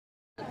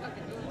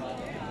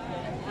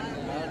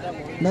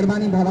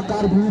मेहरबानी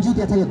भावकार भूजी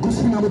के थे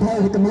गुस्से ना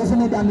बुधाए एक मौसम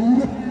में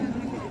अमीर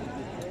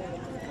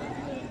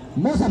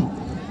मौसम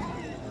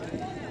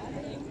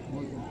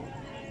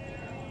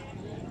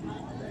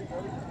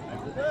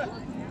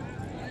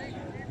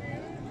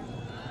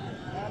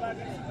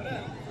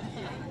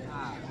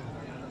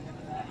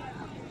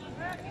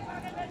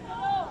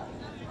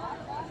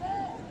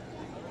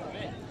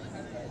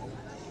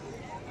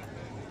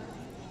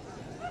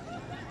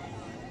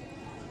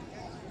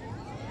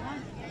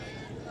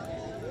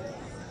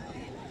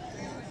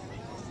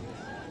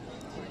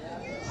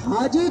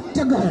हाजी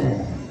टगर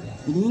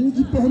इनिंग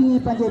की पहली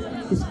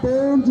पंहिंजे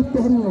स्पेन की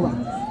पहली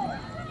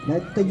ओवर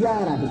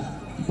तैयार है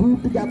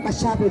बूट जा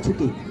कशा पे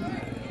छुके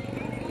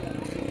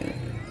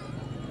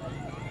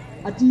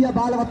अची या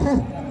बाल वठो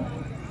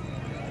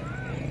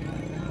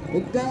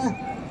एक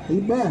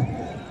ब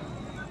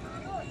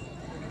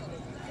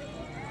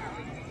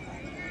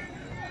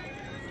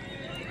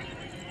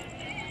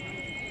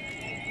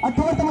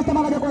अठोर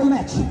तमस्तमा जो कोई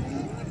मैच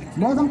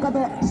मौसम का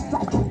तो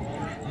स्ट्राइक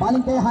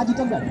बॉलिंग पे हाजी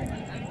टगर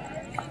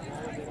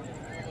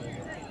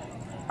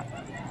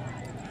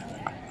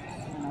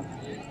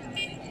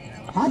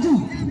हाजी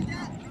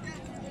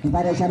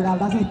बारे शर्मा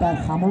दासी पर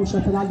खामोश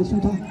फिलहाल दिसूं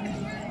था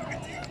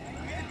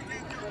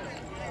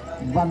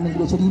वन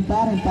मिनट शरीफ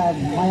पर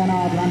मायाना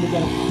ग्रांड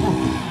कर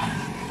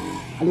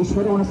अली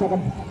छोरो होने से अगर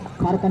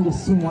खारकन जी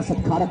सिंह वसत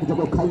खारक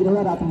जो खाई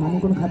रहे रात मानी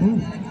को खाती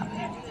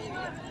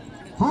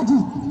हाजी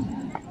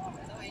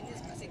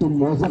तुम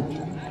मौजूद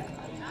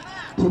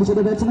खेल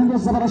छोटे बैट्समैन जो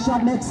जबरदस्त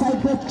शॉट लेग साइड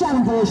पे 4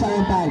 रन से शायद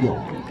एम्पायर जो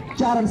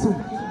 4 रन से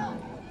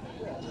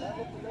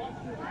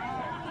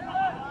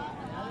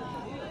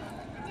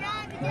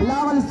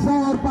बिलावल 100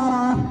 और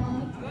पारा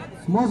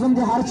मौसम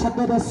के हर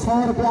छक्के पे 100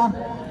 रुपया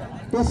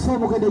 300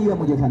 मुझे दी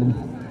मुझे ख्याल में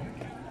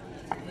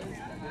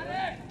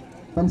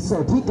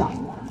 500 ठीक है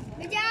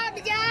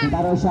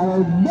एम्पायर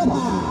शायद नो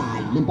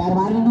बॉल एम्पायर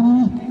वार्निंग दी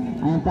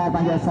एम्पायर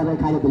पंहिंजे असर में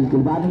खाए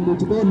बिल्कुल वार्निंग दी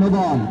चुके नो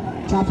बॉल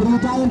छा फ्री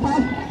टाइम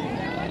एम्पायर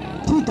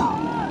ठीक है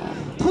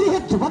 3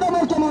 हिट वडो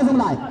मौको मौसम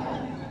लाए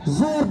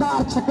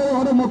जोरदार छक्के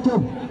और मौको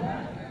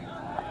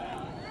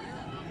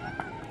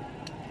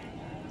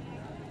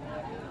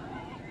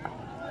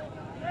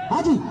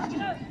हाजी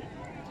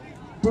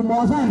टू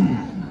मौसम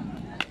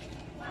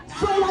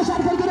 16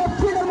 शॉट खेल के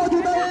फील्डर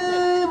मौजूद है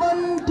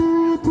 1 2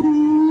 3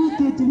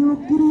 के चलियो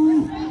गिरी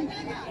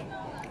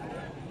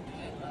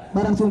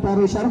barang sumpah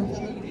Rushar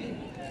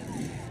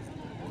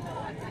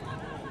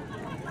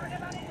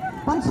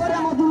Pansor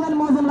yang maujudan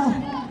मौजूद lah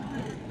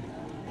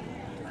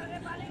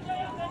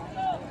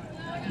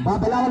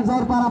बाबलावल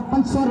जोर पारा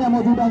 500 yang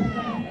maujudan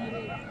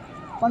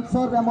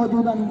 500 yang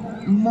maujudan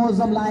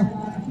मौजूद lah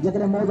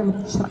जगह मौजूद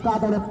छक्का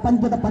तो 5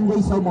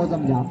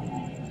 मौजूद जा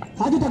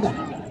हाजी टगर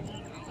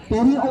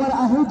पहली ओवर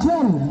आहे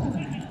जन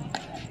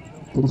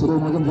तीसरे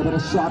मौजूद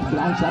जबरदस्त शॉट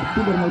ग्राउंड शॉट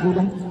कीपर मौजूद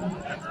है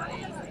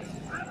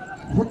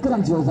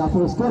विक्रम जो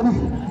जाफर स्कोर में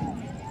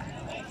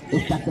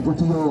इस तक को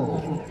चियो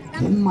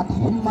हिम्मत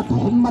हिम्मत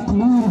हिम्मत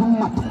मीर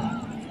हिम्मत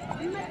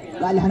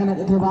कल हने में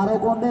देखे बारो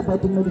कौन दे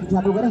बैटिंग में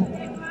चालू करें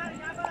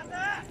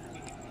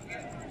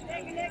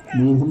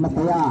मीर हिम्मत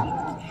तैयार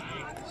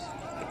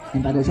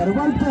इनका शरू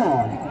ball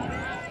ball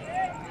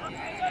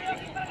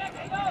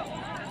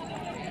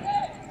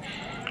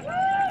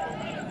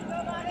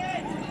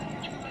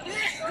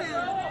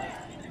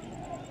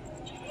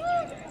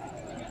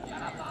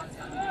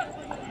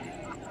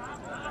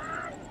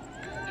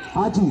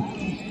Haji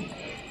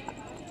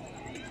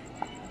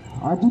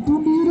Haji to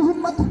Mir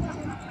हिम्मत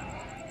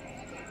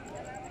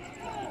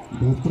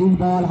बेहतरीन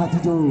बॉल हाजी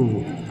जो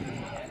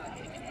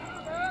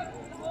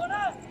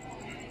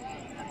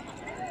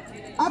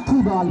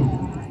आखिरी बॉल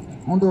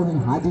उन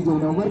हाजी जो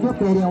ओवर जो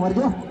पहले ओवर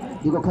जो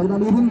देखो खरीदा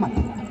मीर हिम्मत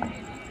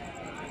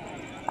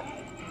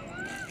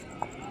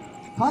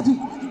हाजी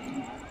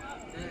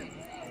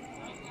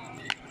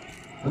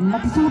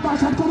हिम्मत सूता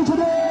शॉट करी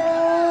छोड़े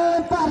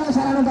पारे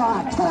शरण का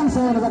छरम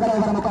से नजर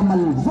ओवर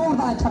मुकम्मल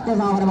जोरदार छक्के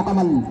से ओवर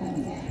मुकम्मल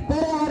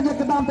पहले ओवर के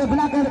कदम पे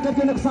बिना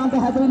के नुकसान पे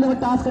हैदरी लेवल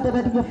टास्क करते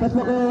बैटिंग के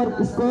फैसलों को और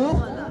स्कोर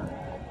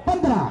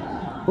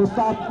 15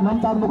 उस्ताद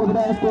ममताज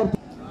मुकद्दर स्कोर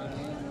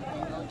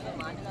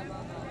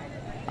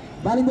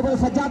बॉलिंग के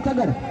सज्जाद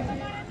टगर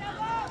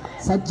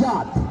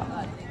सज्जाद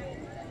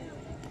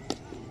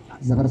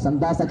जबरदस्त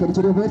अंदाज से खेल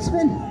चुके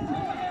बैट्समैन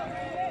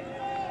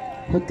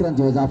विक्रम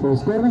जो इजाफा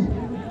स्कोर में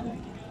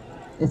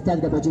इस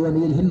टैग पे पहुंचे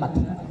मीर हिम्मत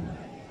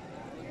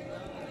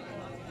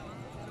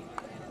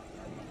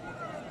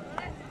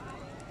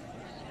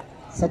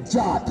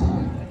सज्जाद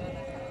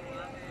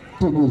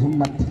मीर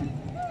हिम्मत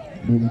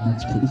मेरी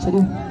मैच खेली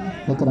चली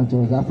विक्रम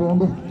जो इजाफा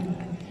होंगे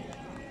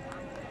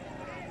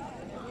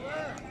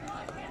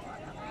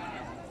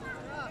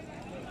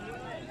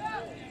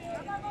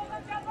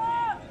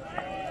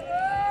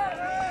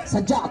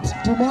सज्जाद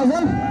टू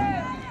मौजूद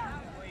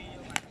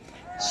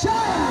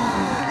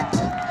शॉट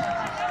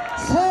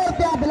 100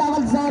 रुपया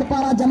बिलावल जोर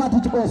पारा जमा थी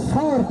चुको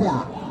 100 रुपया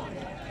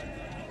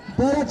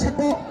तेरे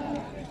छक्को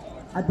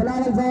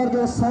बिलावल जोर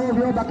जो 100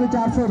 वियो बाकी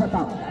 400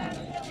 बताओ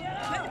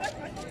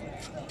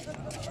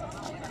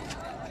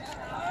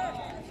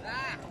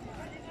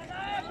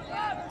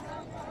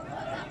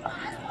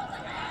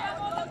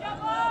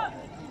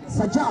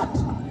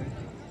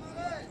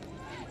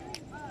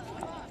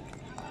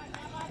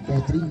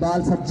बेहतरीन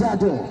बॉल सज्जा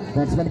जो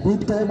बैट्समैन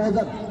बीट करे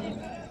मौजूद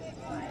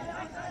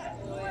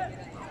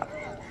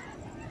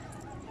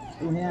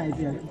उन्हें आई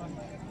थी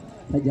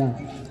सज्जा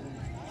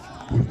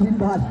बेहतरीन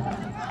बॉल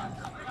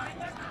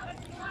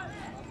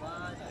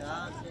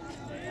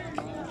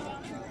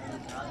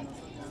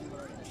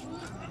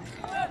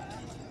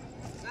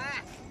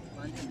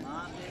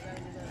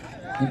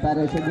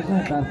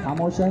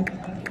खामोश है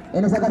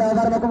इन सगड़े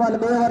ओवर मुकम्मल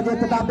 2 ओवर के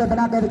इख्तिताम पे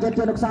बना के विकेट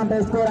के नुकसान पे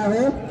स्कोर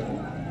है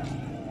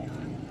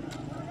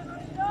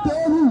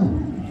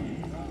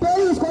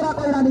तेरी स्कोर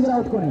कोई ना निकला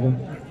आउट कोने को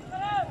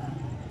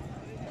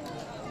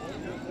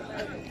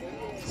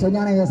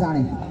सुजाने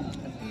साने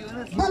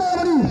बले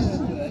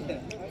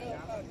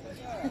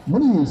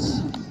मुनीस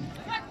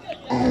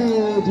ए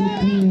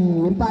जिनकी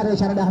अंपायर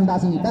शरद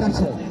हमदासी तरफ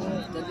से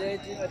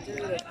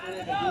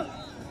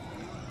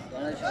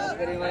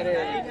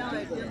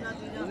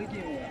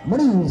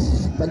मुनीस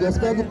पंजे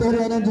स्कोर की पहले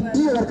इनिंग की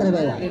 3 ओवर करे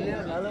गया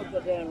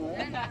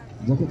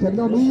जो कि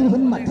खेलो मीर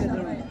हिम्मत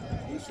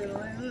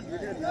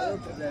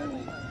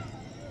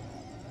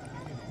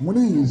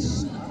मुनीस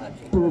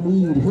टू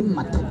मीर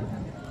हिम्मत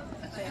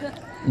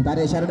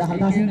अंपायर शरद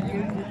हमदासी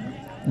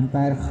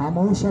अंपायर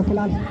खामोश है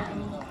फिलहाल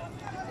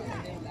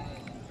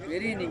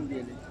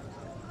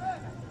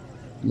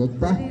लेग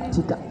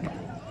ठीक है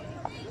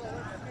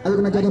अगर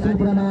नजर फिल्म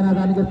पुराना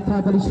रानी के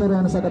फादर ईश्वर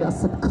अनुसार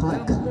असद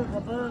खारक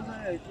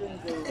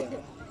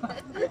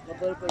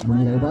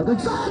मुनीर बार को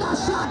ज्यादा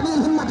शॉट में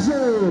हिम्मत से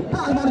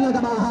बॉल मारने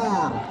का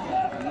बाहर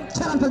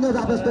चरण पर जो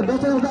वापस पे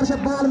दूसरे उधर से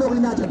बॉल लोग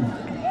मैच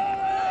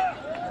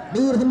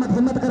मीर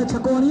हिम्मत करे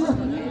छक्को नहीं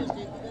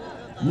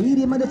मीर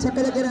हिम्मत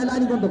छक्के लेके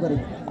ऐलान कौन तो करे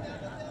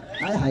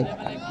हाय हाय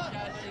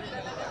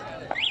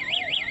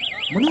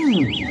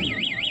मुनीर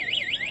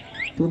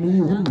तो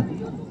मीर हिम्मत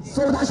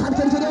सोदा शॉट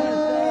खेल चलो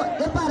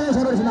अंपायर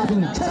शरद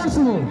सिंह चरण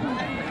सुनो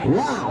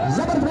वाह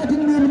जबरदस्त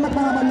बैटिंग मीर हिम्मत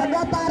का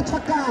लगातार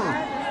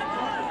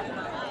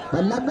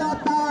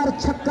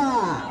छक्का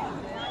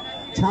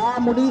छा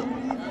मुनी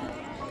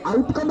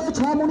आउट कर दो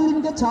छा मुनी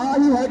इनके छा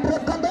ही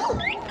हैट्रिक कर दो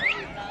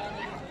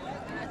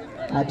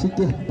ठीक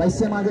है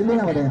पैसे मांगे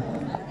लेना पड़े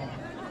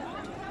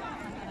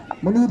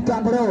मुनीर के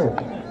अंदर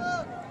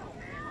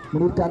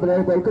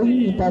बॉल कोई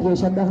अंपायर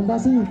शरद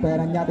हमदासी पैर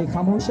अंजा पे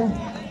खामोश है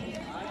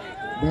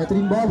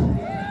बेहतरीन बॉल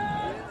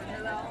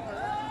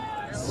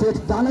शेख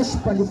दानिश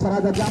पंडित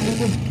फराज अजाम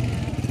लेंगे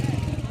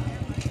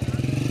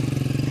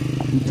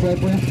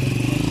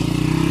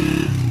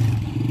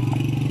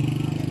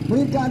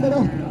मुनीर के अंदर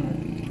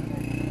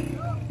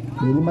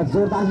मेरी मत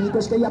जोरदार ही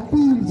कुछ कही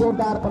अपील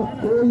जोरदार पर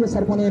कोई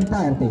असर को नहीं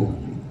अंपायर थे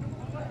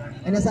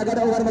इन्हें सगड़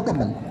ओवर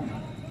मुकम्मल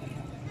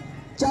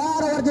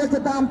 4 ओवर के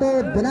इख्तिताम पे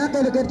बिना के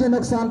विकेट के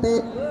नुकसान पे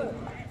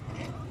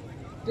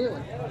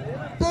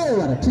 3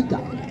 ओवर ठीक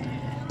है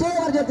 3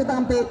 ओवर के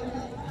इख्तिताम पे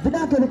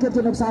बिना के विकेट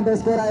के नुकसान पे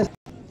स्कोर आया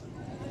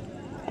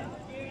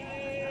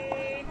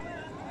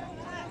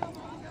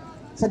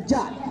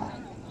सज्जाद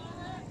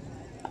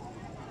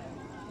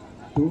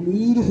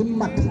मीर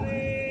हिम्मत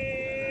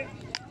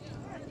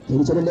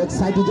तेरी चलो लेग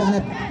साइड की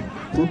जानिब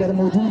फील्डर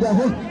मौजूद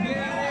है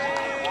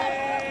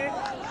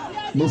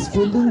मिस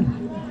फील्डिंग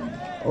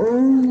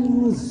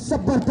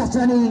जबरदस्त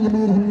रनिंग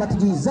मीर हिम्मत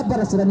जी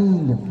जबरदस्त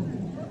रनिंग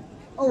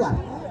ओवर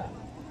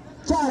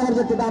 4 ओवर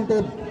के इख्तिताम पे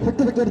हिट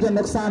विकेट के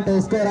नुकसान पे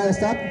स्कोर आया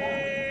साथ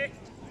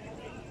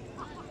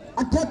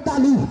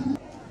 48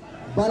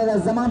 बॉलर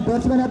जमान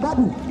बैट्समैन है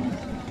बाबू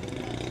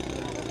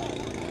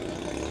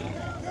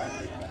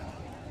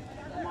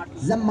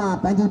जम्मा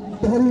पंजी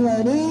पहली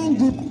इनिंग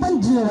की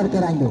 5 ओवर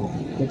कराइंदो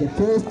लेकिन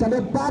फेस करे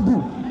बाबू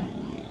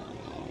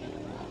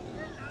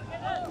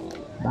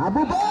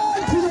बॉल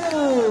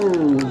थियो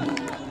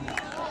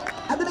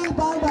अगली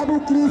बॉल बाबू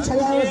क्रीज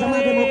छड़ायो जमा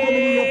के मौके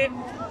मिलियो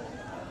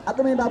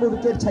अगमे बाबू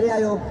विकेट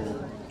छड़ायो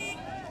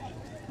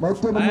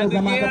मौके मिलियो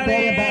जमा के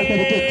पहले बॉल पे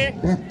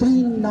विकेट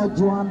बेहतरीन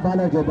नौजवान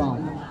बॉलर जो बॉल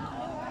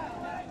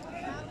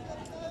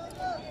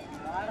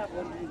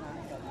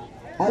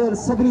और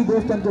सभी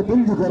दोस्तों के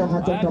दिल जी गरम है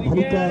चंद्र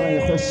भलिका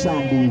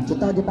खुशामदी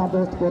जितना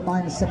दोस्त को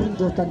पाइन सभी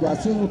दोस्तों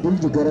जासी दिल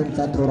जी गरम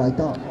साथ हो रहा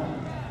था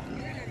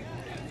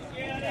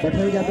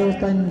बैठे जा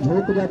दोस्तों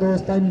झोंक जा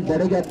दोस्तों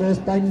बड़े जा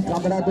दोस्तों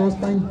कामड़ा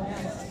दोस्तों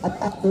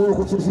अतक तो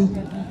खुशूसी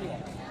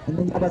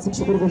इनका बस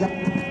शुक्रगुजार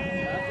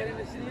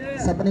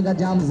सपने का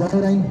जाम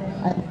जरूर आई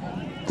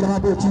जहां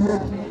पे चीरो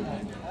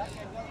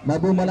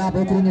महबूब मला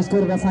बेहतरीन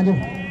स्कोर रसा जो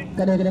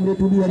कने कने मेरी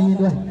टूबी वरी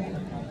तो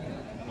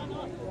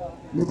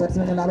ये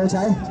बैट्समैन ने नालो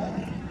चाहे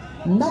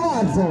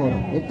नवाज जोर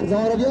एक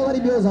जोर बियो वरी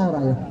बियो जोर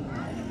आयो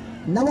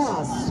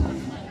नवाज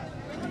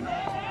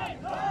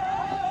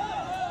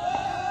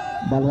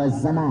बॉल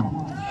जमा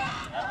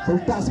फुल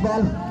टॉस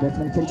बॉल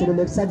बैट्समैन खेल चलो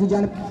लेग साइड की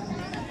जानिब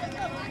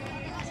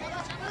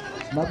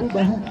महबूब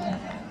है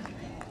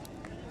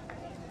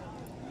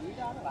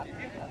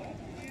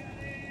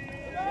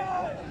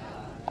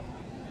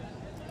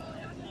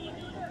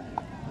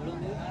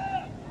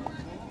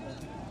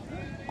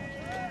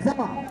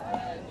जमा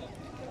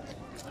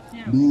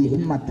बी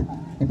हिम्मत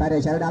अंपायर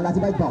इशारा डाला थी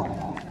भाई बॉल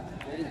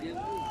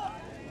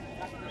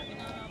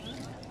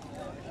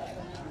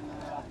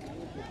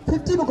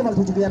 50 मुकम्मल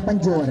हो चुकी है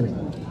 5 ओवर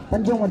में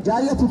पंजों और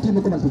जारी है, छुट्टी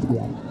मुकम्मल हो चुकी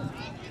है।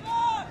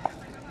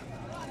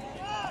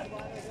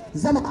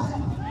 जमा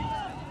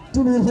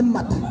तुमीर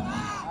हिम्मत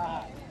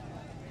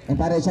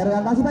एम्पायर इशारा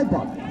डालना सी भाई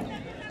बॉल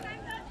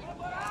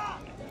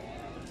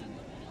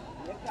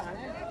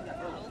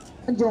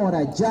पंजों और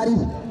जारी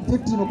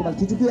 50 मुकम्मल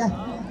हो चुकी है।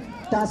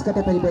 टास्क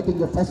कटे परी बैटिंग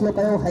जो फैसलो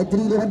कयो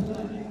हैदरी 11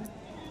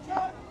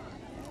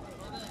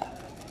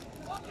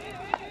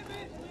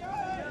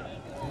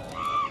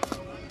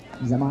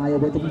 जमा आयो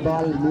बैटिंग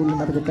बॉल मेरी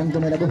हिम्मत के टंक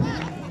में लगो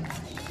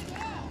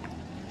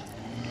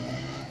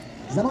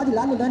जमा जी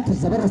लाइन लेंथ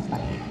जबरदस्त है।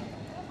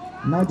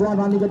 नौजवान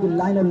वाली का जो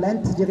लाइन और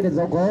लेंथ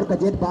जगह गौर का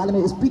जेट बॉल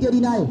में स्पीड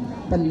एडी ना है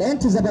पर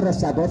लेंथ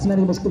जबरदस्त है। बैट्समैन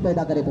की मुश्किल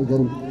पैदा करे तो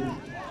जरूर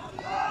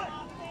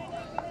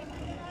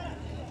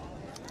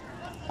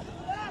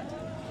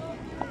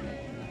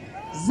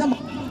जमा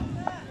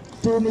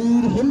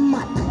तुमीर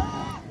हिम्मत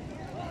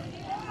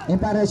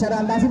एम्पायर इशारा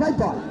अंदाजी भाई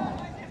बॉल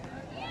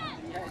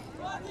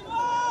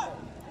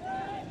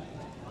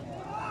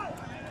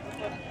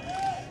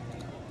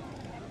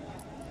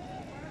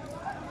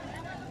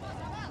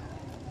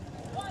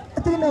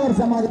ओवर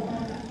जमा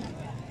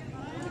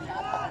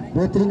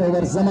बेहतरीन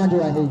ओवर जमा जो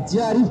है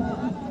जारी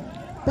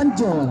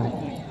पंजों ओवर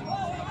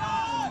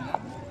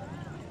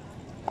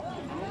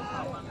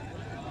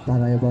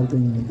है बॉल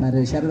पर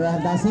इशारा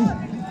अंदाजी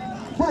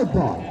वाइड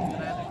बॉल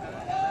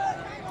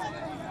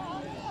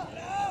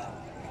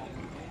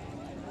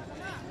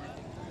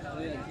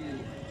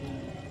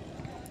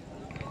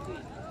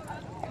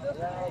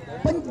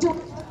पंजों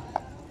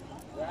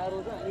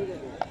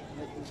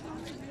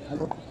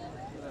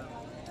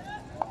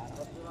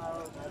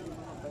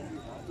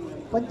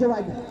पंच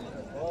वाइड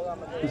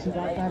इसी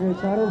बात का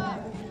इशारा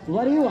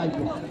वरी वाइड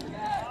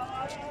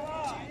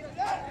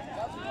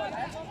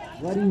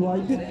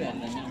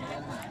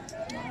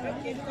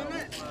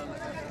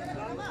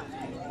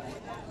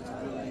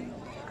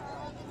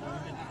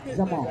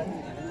जमा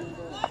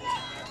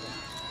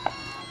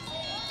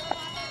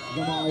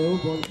आयो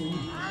बॉल को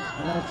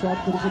हमारा शॉट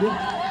शुरू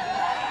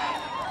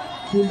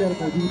फील्डर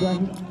मौजूद है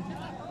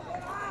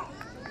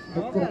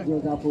मुख्य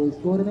आपको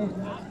स्कोर में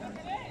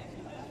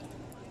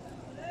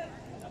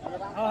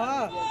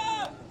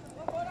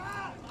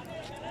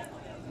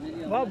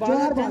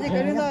चार बार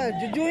करेंगे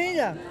जुजू ही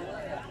जा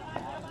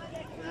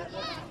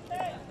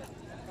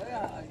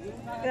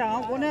ए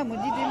हां कोने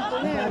मुझी टीम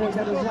कोने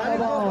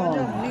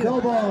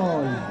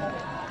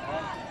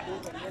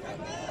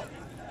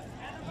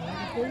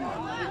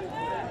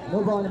नो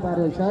बॉल पर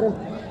सर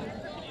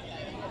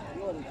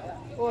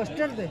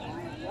पोस्टर पे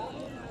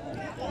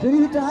फ्री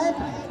हिट है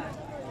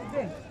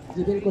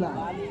जी बिल्कुल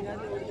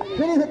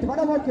फ्री हिट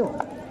बड़ा बॉल क्यों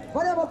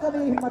बड़े मौके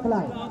में हिम्मत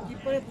लाए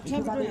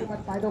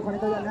हिम्मत फायदा खड़े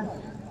तो जाना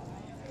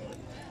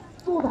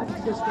तू बात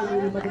जिसके लिए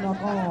हिम्मत ना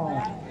को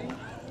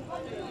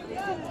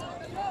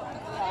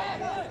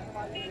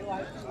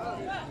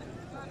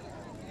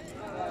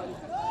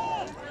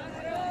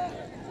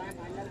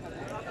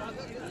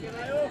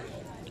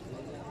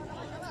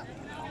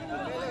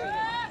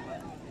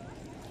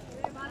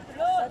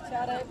अच्छा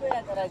रहे पे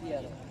करा दिया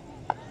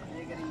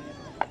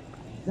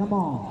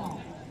जमा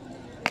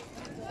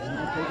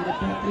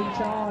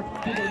shot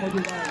people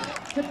मौजूद है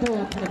सिद्धू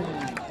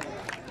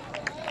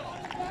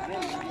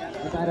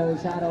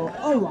इशारो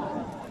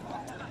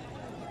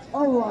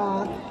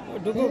ओवर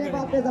मेरे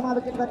बात पे जमा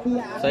विकेट बनती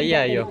है सही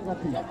है यो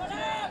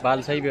बाल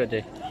सही भी होते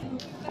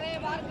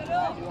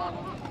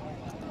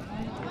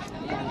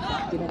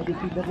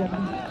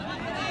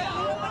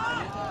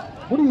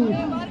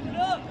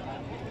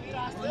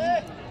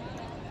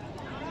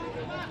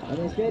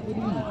अरे इसके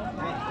मुड़ी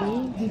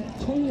की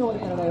 6 ओवर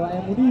कर रहा है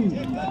मुड़ी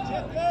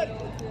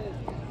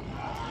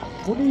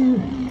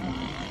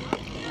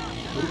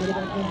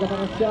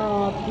जबरदस्त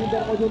शॉट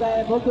फील्डर मौजूद है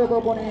भोक्यो को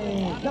कोने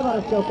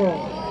जबरदस्त शॉट को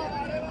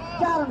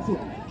 4 रन से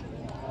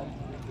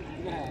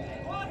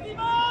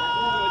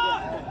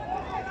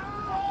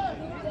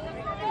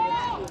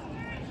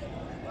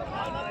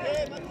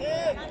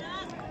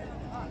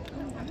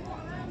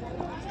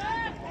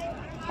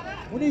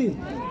मुड़ी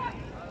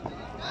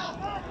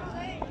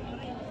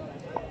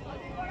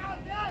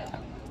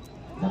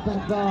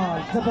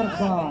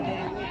जबरदस्त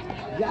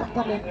याद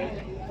कर ले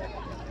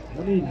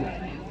मुनीर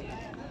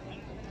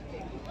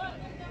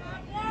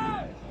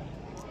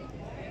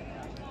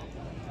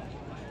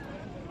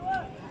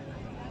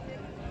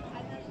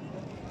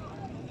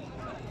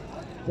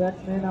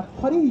बैट्समैन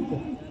फरीद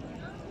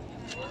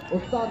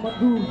उस्ताद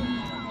मंजूर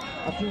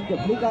असीम के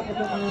भूखा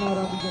करते नया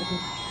राजी करके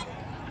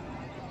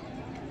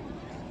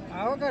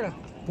आओ कर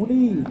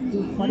मुनीर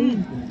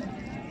फरीद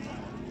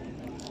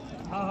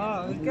हाँ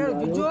करो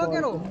जुजो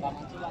करो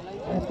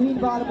बेहतरीन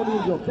बॉल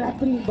मुनीर जो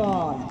बेहतरीन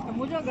बॉल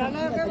मुझे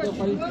गाना करो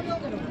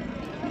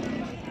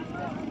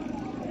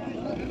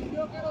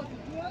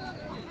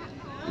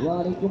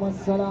वालेकुम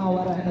अस्सलाम व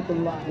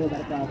रहमतुल्लाहि व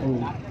बरकातहू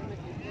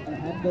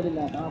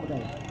अल्हम्दुलिल्लाह नाम है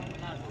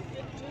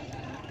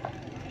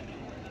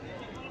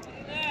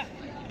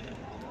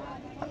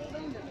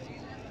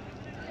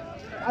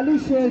अली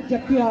शेर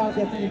चकिया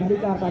के अपनी घड़ी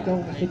का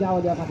चाहूँ सुझाव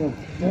दिया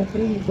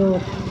बेहतरीन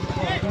दोस्त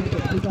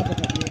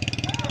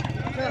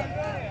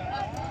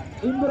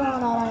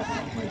इमरान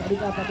नारायण घड़ी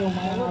का पटो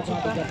माया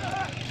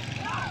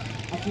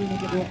असीम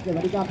के दोस्त के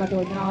घड़ी का पटो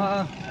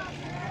इमरान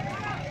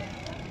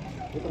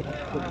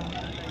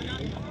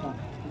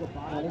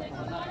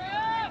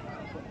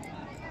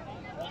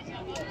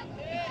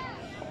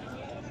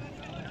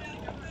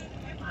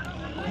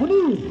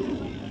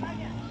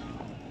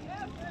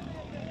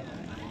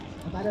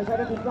हमारे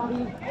सारे दूसरा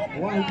भी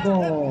वाइट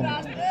बॉल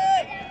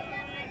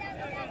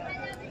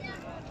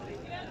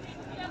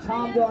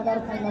शाम जो ऑर्डर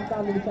साइन ममता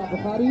लिशा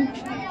बुखारी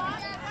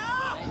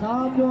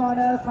शाम जो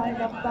ऑर्डर साइन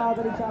ममता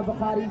लिशा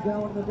बुखारी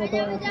ग्राउंड में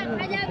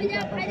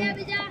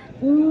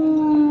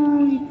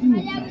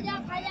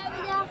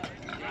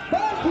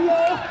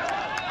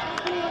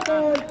तो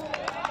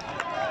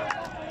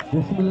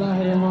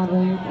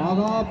बिस्मिल्लाहिर्रहमानिर्रहीम।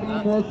 आगा अपनी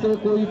मौत से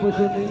कोई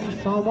बचे नहीं,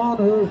 सामान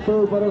है 100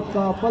 बरस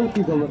का पल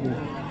की खबर नहीं।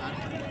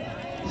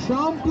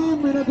 शाम टीम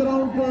मेरे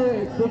ग्राउंड पे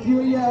सुखी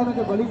हुई है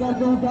उनके बली कर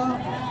जो था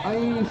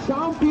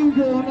शाम टीम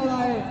जो होने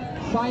आए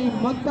साईं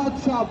ममताज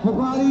शाह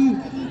बुखारी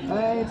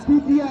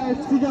पीटीआई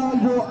सिजाल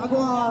जो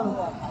अगवान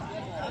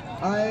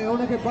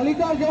उनके बली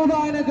कर जो था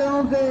इन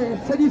ग्राउंड से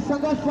सॼी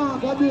संघर्ष सां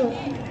गॾु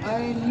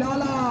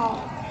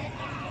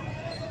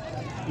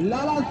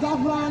लाला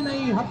ज़ाफ़रान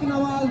हक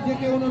नवाज़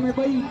जेके उनमें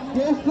ॿई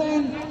दोस्त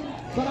आहिनि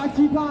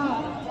कराची खां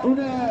उन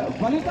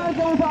बलिकार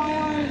जो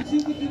आया आहिनि। सी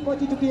की टीम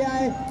पहुची चुकी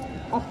है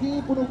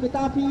अकीब पुनू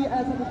किताबी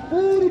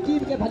पूरी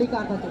टीम के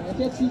भलीकार करते हैं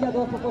एफएसी का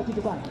दोस्त पहुंची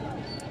चुका है।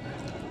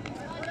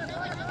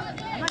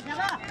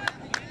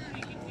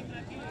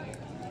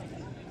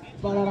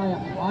 बड़ा राया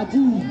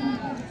आजी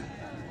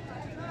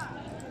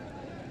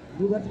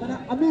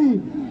अमीन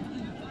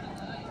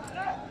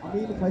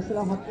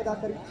फैसला हक अदा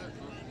करी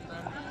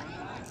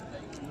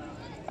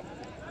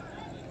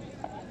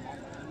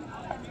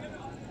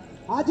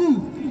हाजी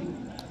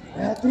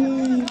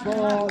बेहतरीन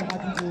बॉल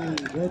हाजी जी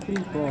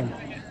बेहतरीन बॉल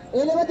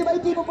एलेवन की बड़ी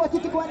टीम पहुंची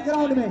चुका है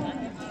ग्राउंड में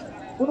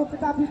उन्होंने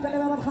पिताबी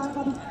कलेवर खान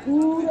का भी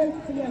पूरे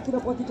प्लेयर सुबह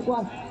पहुंची चुका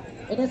है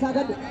इन्हें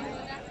सागत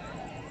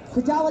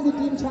सुजावल की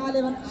टीम शाह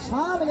 11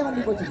 शाम 11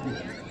 भी पहुंची चुकी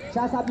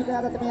शाह साहब की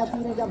क़यादत में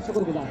यासीन है जब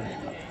शुक्रगुजार है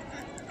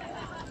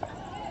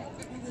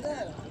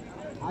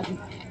हाजी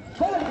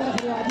बॉल कर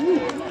रहे हाजी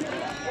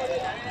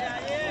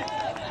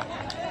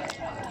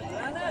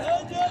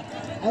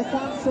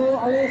एहसान सो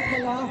अवेश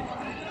मल्लाह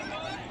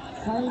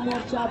साईं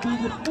मोर्चा भी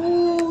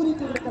पूरी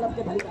टीम क्लब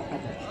के भाई करता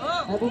है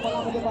महबूब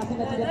मल्लाह मुझे पास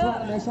में चीजें थोड़ा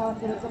हमेशा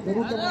उनके वेलकम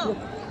जरूर करेंगे।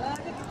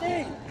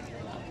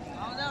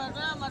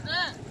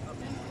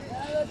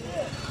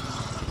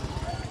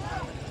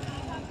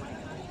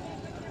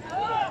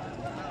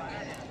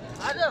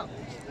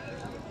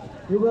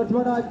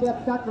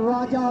 कैप्टन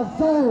राजा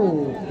सो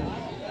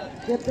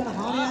कैप्टन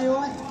हाने आयो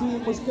है टीम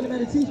मुश्किल में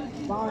रिसी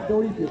बाहर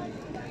दौड़ी पे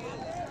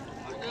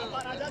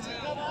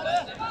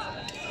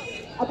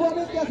अबू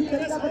अमीन कैसी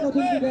तरीका का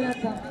नौजून की देना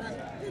था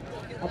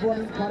अबू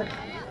अमीन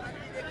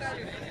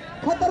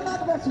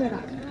खतरनाक बैट्समैन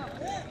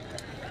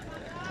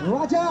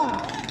राजा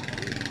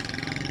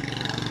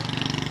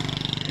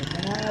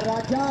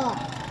राजा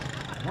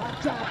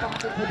राजा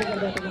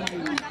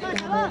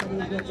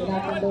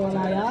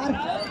वाला यार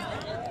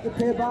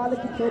कितने बाल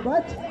कितने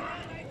बच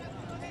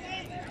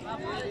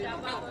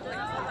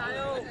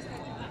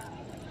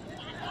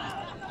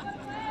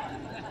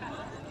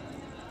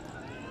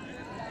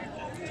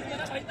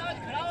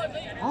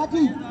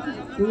हाजी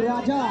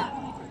राजा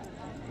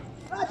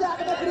राजा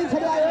के क्रीज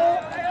छड़ायो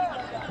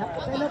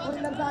पहले पूरी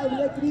लगता है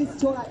ये क्रीज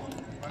छोड़ा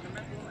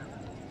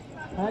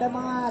खड़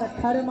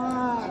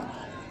मार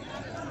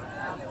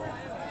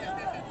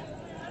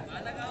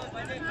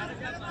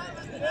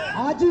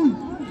हाजी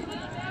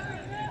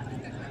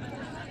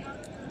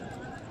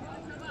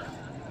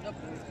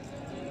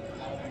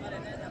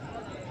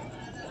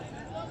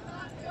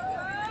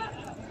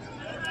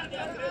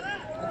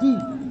जी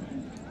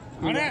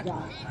राजा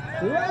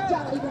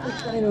इनको कुछ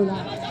करे होगा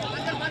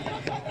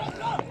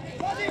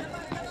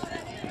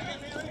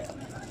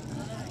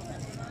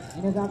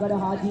इन्हें जाकर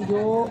हाजी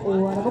जो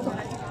ओवर बुक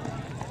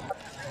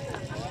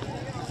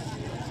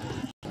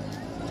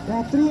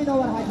बेहतरीन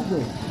ओवर हाजी जो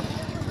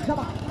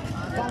जमा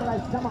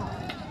जमा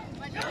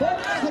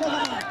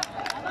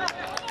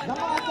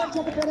अध्यक्ष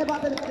तेरे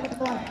बात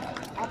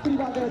आखिरी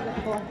बात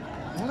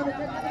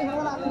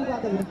आखिरी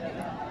बात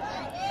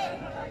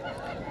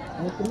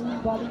बेहतरीन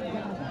बॉलिंग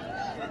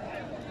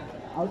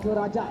आउट हो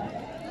राजा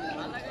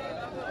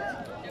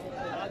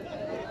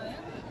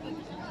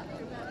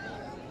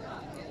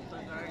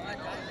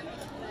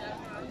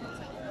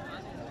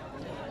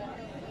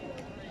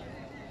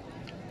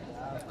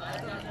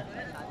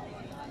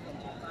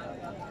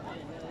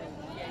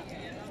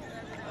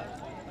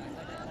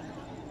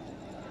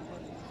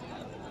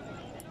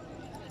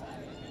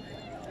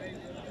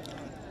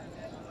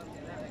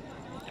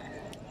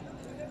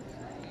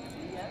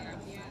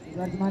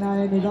गजमाना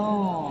है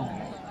निजाम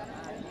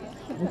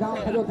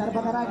खजो घर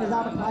बना रहा है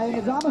निजाम खाए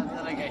निजाम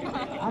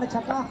अण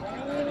छक्का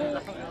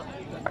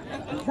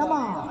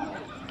जमा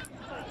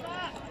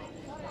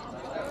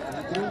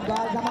ग्रीन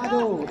बॉल जमा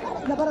जो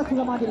जबरदस्त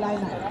जमा की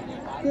लाइन है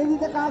तेजी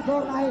से कहा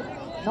जोड़ना है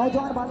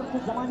नौजवान बालक की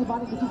जमानी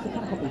बानी किसी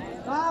सिखण खपे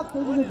काफ़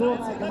तेजी से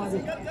दौड़ना है कमांडे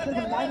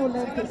सिर्फ लाइन और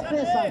लेन के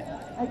स्पेस है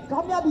ऐं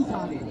कामयाबी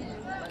सां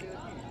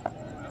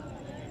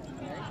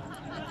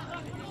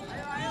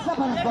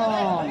जबरदस्त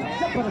बॉल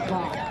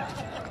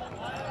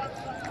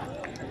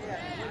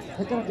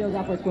हिकु रन जो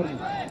इजाफ़ो स्कोर में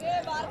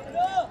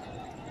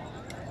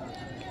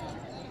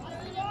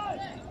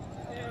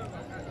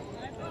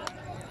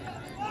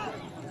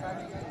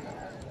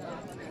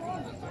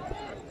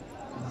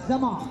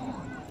जमा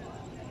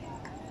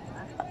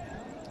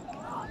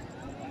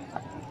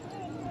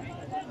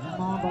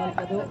बॉल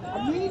कर दो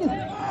अमीन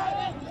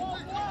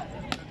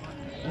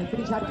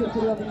एंट्री शॉट के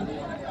शुरू अमीन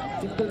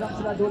सिंपल रन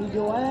से डोली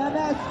जो है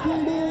एमएस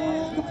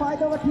फील्डिंग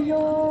फायदा वठियो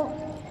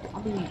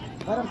अमीन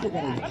आराम से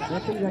करे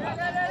बेहतरीन रन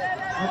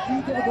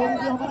ठीक है डोली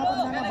जो हमारा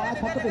बनाना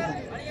बात फट पे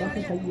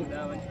काफी सही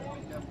है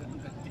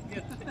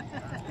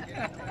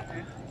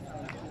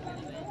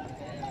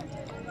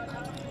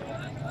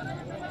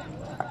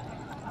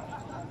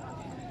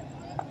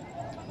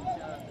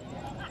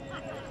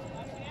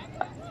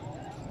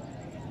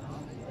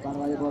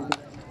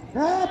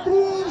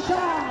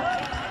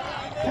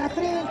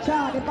बेहतरीन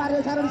शॉट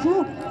पारे शरण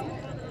सिंह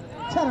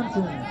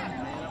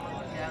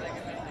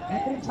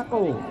बेहतरीन छक्को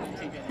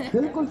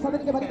बिल्कुल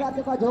सभिन के भरी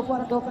करते का झोंक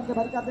वाला दोकन के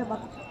भरी करते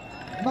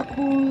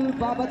मकबूल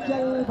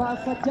बाबचल बा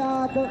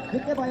सज्जाद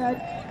जितने भाई आए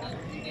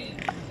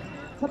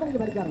सभिन के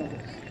भरी कर रहे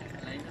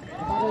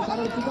पारे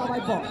शरण सिंह का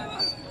वाइट बॉल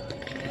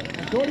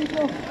जोड़ी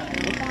को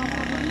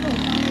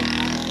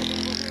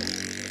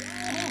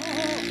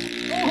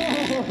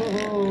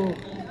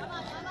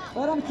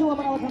रमसू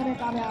हमारा वतन में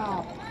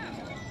कामयाब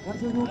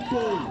रमसू यूथ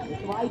के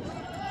एक वाइट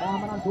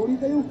हमारा जोड़ी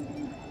गयू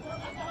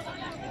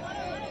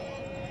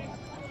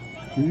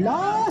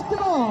लास्ट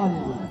बॉल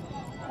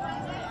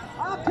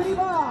आखिरी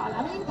बॉल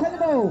अमीन खेल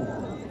दो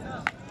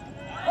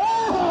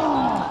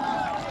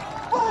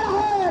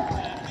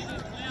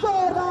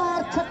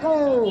जोरदार छक्को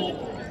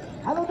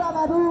हलुदा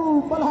नादू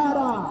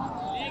बल्हारा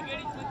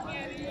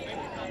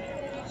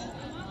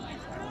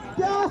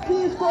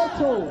 83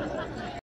 स्कोर